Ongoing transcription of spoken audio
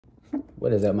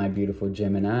What is up, my beautiful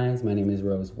Geminis? My name is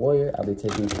Rose Warrior. I'll be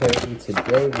taking care of you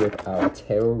today with our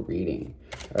tarot reading.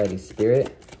 Alrighty,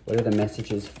 Spirit, what are the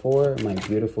messages for my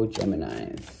beautiful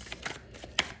Geminis?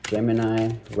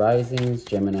 Gemini risings,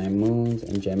 Gemini moons,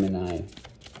 and Gemini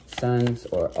suns,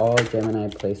 or all Gemini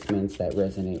placements that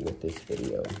resonate with this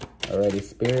video. Alrighty,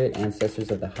 Spirit,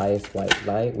 ancestors of the highest white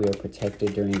light, we are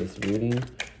protected during this reading.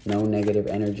 No negative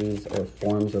energies or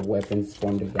forms of weapons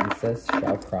formed against us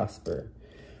shall prosper.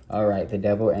 All right, the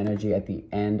devil energy at the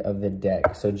end of the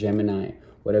deck. So Gemini,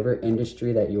 whatever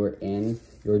industry that you're in,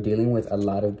 you're dealing with a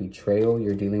lot of betrayal,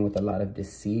 you're dealing with a lot of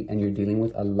deceit, and you're dealing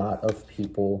with a lot of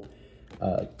people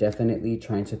definitely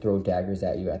trying to throw daggers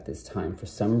at you at this time. For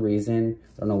some reason,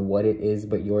 I don't know what it is,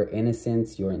 but your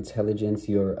innocence, your intelligence,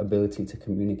 your ability to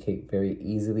communicate very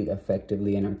easily,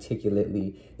 effectively, and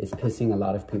articulately is pissing a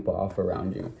lot of people off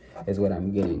around you, is what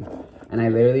I'm getting. And I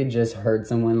literally just heard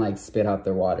someone like spit out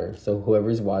their water. So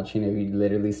whoever's watching, if you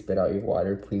literally spit out your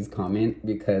water, please comment,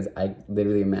 because I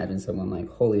literally imagine someone like,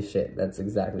 holy shit, that's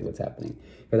exactly what's happening.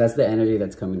 Because that's the energy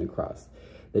that's coming across.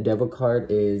 The devil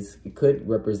card it could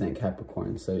represent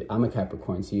Capricorn. So I'm a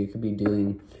Capricorn, so you could be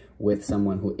dealing with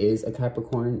someone who is a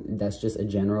Capricorn. That's just a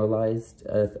generalized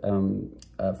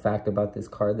fact about this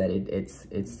card, that it's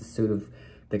the suit of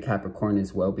the Capricorn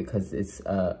as well, because it's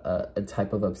a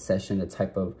type of obsession, a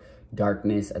type of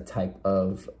darkness, a type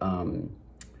of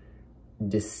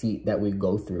deceit that we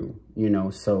go through, you know.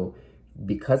 So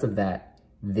because of that,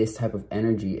 this type of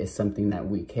energy is something that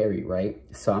we carry, right?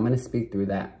 So I'm going to speak through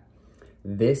that.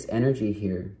 This energy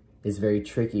here is very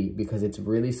tricky because it's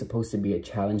really supposed to be a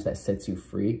challenge that sets you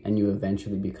free, and you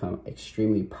eventually become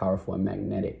extremely powerful and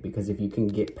magnetic. Because if you can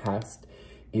get past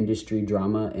industry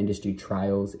drama, industry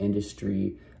trials,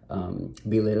 industry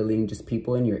belittling, just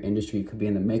people in your industry. You could be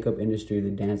in the makeup industry, the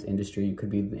dance industry, you could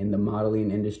be in the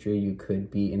modeling industry, you could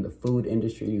be in the food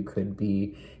industry, you could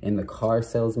be in the car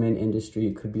salesman industry,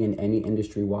 you could be in any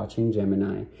industry watching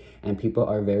Gemini, and people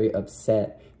are very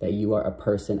upset that you are a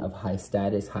person of high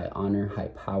status, high honor, high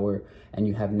power, and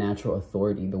you have natural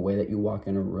authority. The way that you walk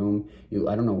in a room,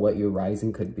 I don't know what your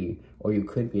rising could be, or you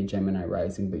could be a Gemini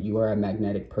rising, but you are a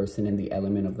magnetic person in the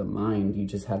element of the mind. You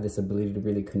just have this ability to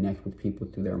really connect with people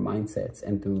through their mindsets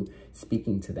and through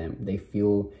speaking to them. They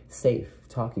feel safe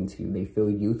talking to you. They feel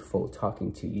youthful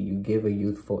talking to you. You give a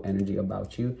youthful energy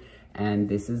about you. And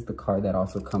this is the card that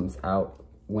also comes out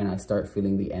when I start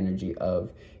feeling the energy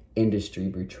of industry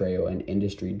betrayal and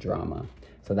industry drama.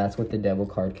 So that's what the devil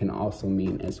card can also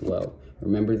mean as well.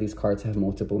 Remember, these cards have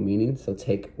multiple meanings, so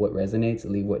take what resonates,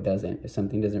 leave what doesn't. If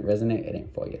something doesn't resonate, it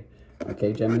ain't for you.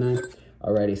 Okay, Gemini?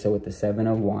 Alrighty, so with the 7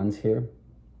 of Wands here,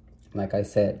 like I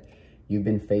said, you've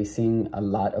been facing a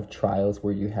lot of trials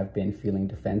where you have been feeling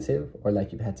defensive, or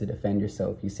like you've had to defend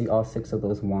yourself. You see all 6 of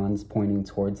those wands pointing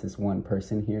towards this one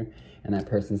person here, and that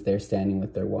person's there standing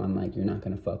with their wand like, you're not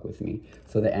going to fuck with me.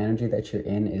 So the energy that you're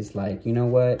in is like, you know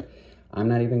what? I'm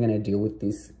not even going to deal with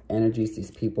these energies,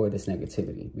 these people, or this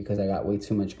negativity, because I got way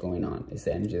too much going on. It's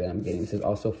the energy that I'm getting. This is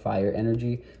also fire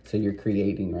energy. So you're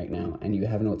creating right now, and you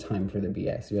have no time for the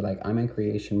BS. You're like, I'm in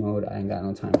creation mode. I ain't got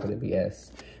no time for the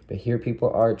BS. But here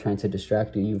people are trying to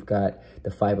distract you. You've got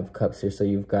the 5 of Cups here. So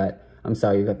you've got,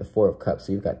 you've got the 4 of Cups.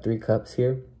 So you've got 3 cups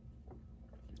here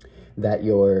that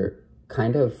you're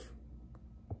kind of,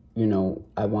 you know,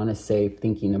 I want to say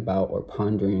thinking about or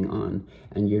pondering on,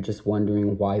 and you're just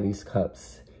wondering why these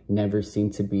cups never seem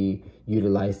to be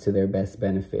utilized to their best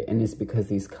benefit. And it's because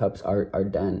these cups are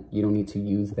done. You don't need to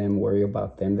use them, worry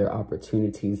about them. They're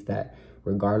opportunities that,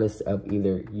 regardless of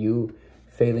either you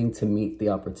failing to meet the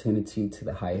opportunity to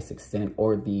the highest extent,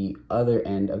 or the other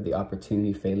end of the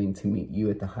opportunity failing to meet you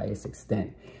at the highest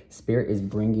extent, Spirit is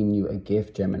bringing you a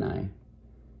gift, Gemini.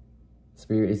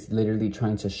 Spirit is literally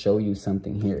trying to show you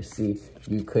something here. See,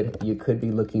 you could be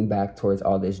looking back towards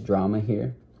all this drama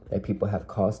here that people have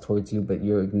caused towards you, but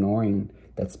you're ignoring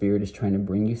that Spirit is trying to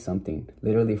bring you something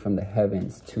literally from the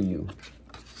heavens to you.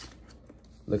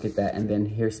 Look at that. And then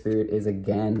here Spirit is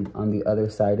again on the other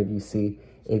side of you. See,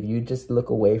 if you just look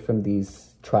away from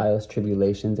these trials,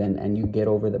 tribulations, and you get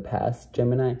over the past,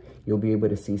 Gemini, you'll be able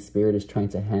to see Spirit is trying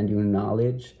to hand you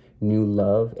knowledge, new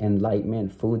love,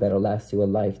 enlightenment, food that'll last you a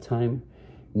lifetime,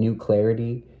 new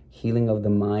clarity, healing of the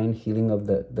mind, healing of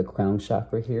the crown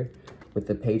chakra here. With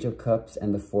the Page of Cups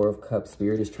and the 4 of Cups,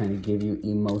 Spirit is trying to give you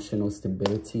emotional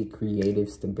stability, creative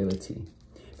stability,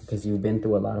 because you've been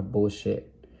through a lot of bullshit.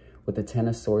 With the 10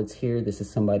 of Swords here, this is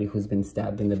somebody who's been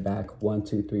stabbed in the back 1,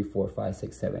 2, 3, 4, 5,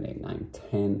 6, 7, 8, 9,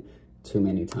 10 too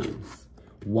many times.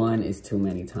 1 is too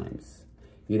many times.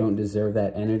 You don't deserve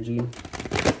that energy.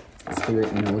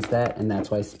 Spirit knows that, and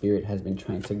that's why Spirit has been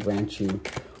trying to grant you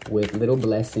with little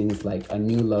blessings like a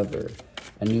new lover,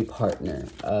 a new partner,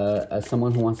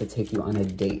 someone who wants to take you on a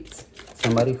date,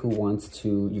 somebody who wants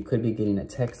to, you could be getting a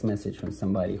text message from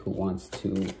somebody who wants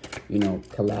to, you know,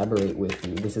 collaborate with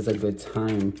you. This is a good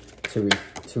time to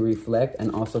reflect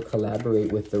and also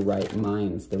collaborate with the right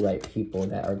minds, the right people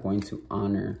that are going to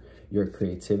honor your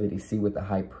creativity. See, with the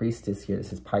High Priestess here,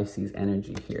 this is Pisces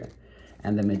energy here.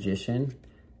 And the Magician,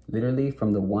 literally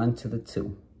from the 1 to the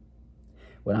 2.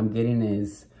 What I'm getting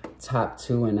is top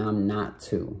 2 and I'm not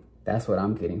 2. That's what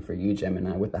I'm getting for you,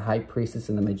 Gemini. With the High Priestess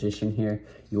and the Magician here,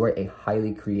 you are a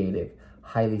highly creative,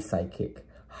 highly psychic,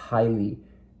 highly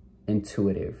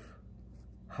intuitive.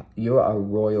 You're a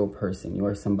royal person. You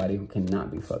are somebody who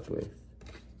cannot be fucked with,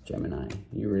 Gemini.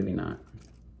 You're really not.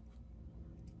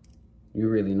 You're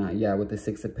really not. Yeah, with the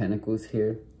 6 of Pentacles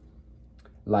here,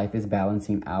 life is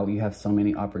balancing out. You have so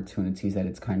many opportunities that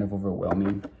it's kind of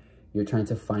overwhelming. You're trying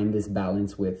to find this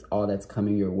balance with all that's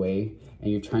coming your way.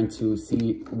 And you're trying to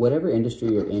see whatever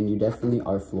industry you're in, you definitely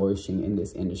are flourishing in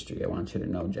this industry. I want you to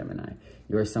know, Gemini.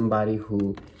 You're somebody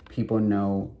who people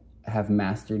know have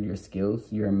mastered your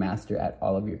skills. You're a master at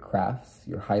all of your crafts.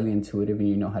 You're highly intuitive and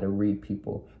you know how to read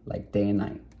people like day and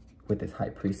night with this High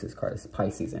Priestess card. It's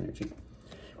Pisces energy.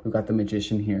 We've got the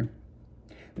Magician here.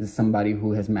 This is somebody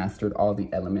who has mastered all the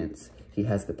elements. He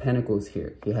has the Pentacles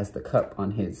here. He has the cup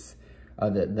on his,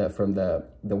 from the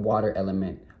water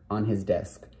element on his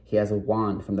desk. He has a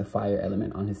wand from the fire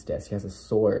element on his desk. He has a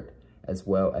sword as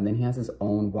well. And then he has his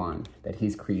own wand that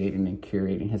he's creating and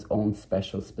curating, his own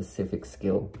special, specific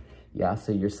skill. Yeah,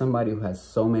 so you're somebody who has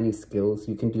so many skills.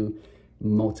 You can do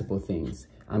multiple things.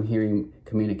 I'm hearing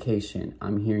communication.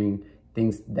 I'm hearing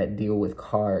things that deal with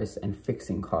cars and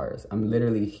fixing cars. I'm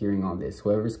literally hearing all this.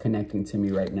 Whoever's connecting to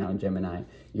me right now, Gemini,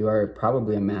 you are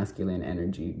probably a masculine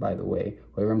energy, by the way.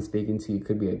 Whoever I'm speaking to, you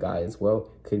could be a guy as well.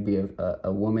 Could be a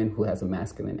woman who has a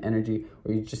masculine energy,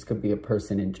 or you just could be a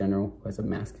person in general who has a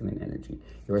masculine energy.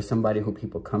 You are somebody who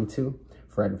people come to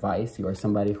for advice. You are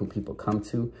somebody who people come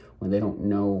to when they don't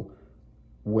know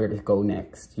where to go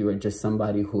next. You are just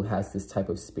somebody who has this type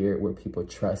of spirit where people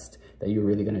trust that you're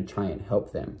really going to try and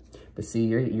help them. But see,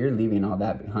 you're leaving all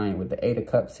that behind. With the 8 of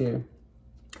Cups here,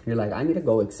 you're like, I need to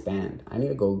go expand. I need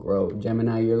to go grow.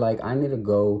 Gemini, you're like, I need to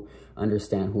go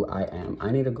understand who I am.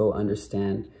 I need to go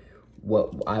understand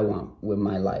what I want with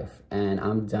my life. And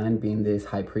I'm done being this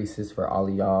High Priestess for all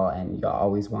of y'all. And y'all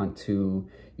always want to,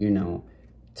 you know,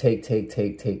 take.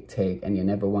 And you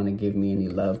never want to give me any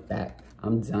love back.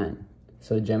 I'm done.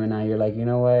 So Gemini, you're like, you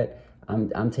know what?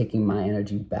 I'm taking my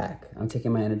energy back. I'm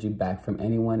taking my energy back from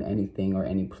anyone, anything, or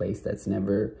any place that's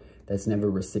never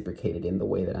reciprocated in the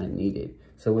way that I needed.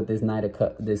 So with this Knight of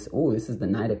Cups, this is the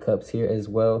Knight of Cups here as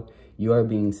well. You are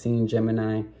being seen,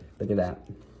 Gemini. Look at that.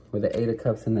 With the 8 of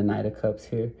Cups and the Knight of Cups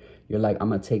here, you're like, I'm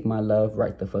gonna take my love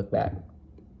right the fuck back.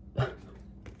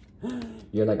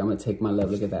 You're like, I'm gonna take my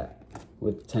love. Look at that.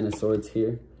 With 10 of Swords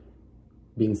here,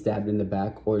 being stabbed in the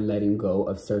back or letting go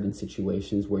of certain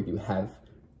situations where you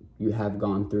have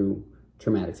gone through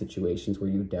traumatic situations where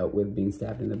you dealt with being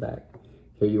stabbed in the back.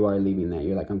 Here you are leaving that.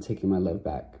 You're like, I'm taking my love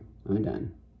back. I'm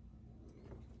done.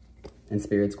 And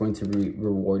Spirit's going to be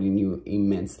rewarding you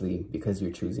immensely because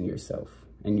you're choosing yourself.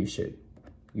 And you should.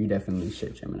 You definitely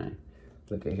should, Gemini.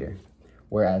 Look at here.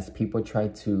 Whereas people try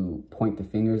to point the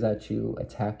fingers at you,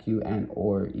 attack you, and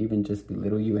or even just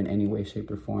belittle you in any way,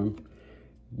 shape, or form,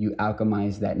 you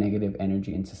alchemize that negative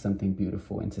energy into something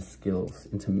beautiful, into skills,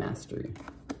 into mastery.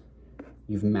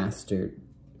 You've mastered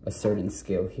a certain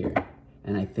skill here.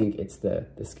 And I think it's the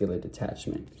skill of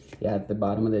detachment. Yeah, at the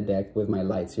bottom of the deck with my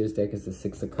Light Seers deck is the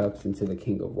 6 of Cups into the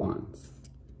King of Wands.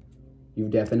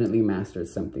 You've definitely mastered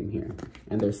something here.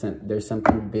 And there's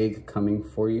something big coming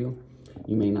for you.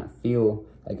 You may not feel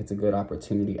like it's a good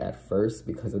opportunity at first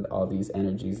because of all these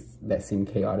energies that seem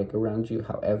chaotic around you.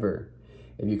 However,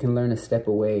 if you can learn to step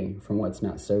away from what's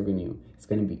not serving you, it's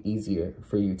going to be easier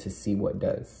for you to see what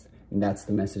does. And that's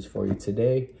the message for you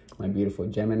today, my beautiful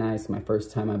Gemini. It's my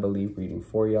first time, I believe, reading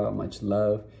for y'all. Much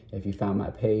love. If you found my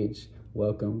page,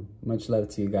 welcome. Much love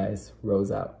to you guys.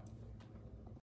 Rose out.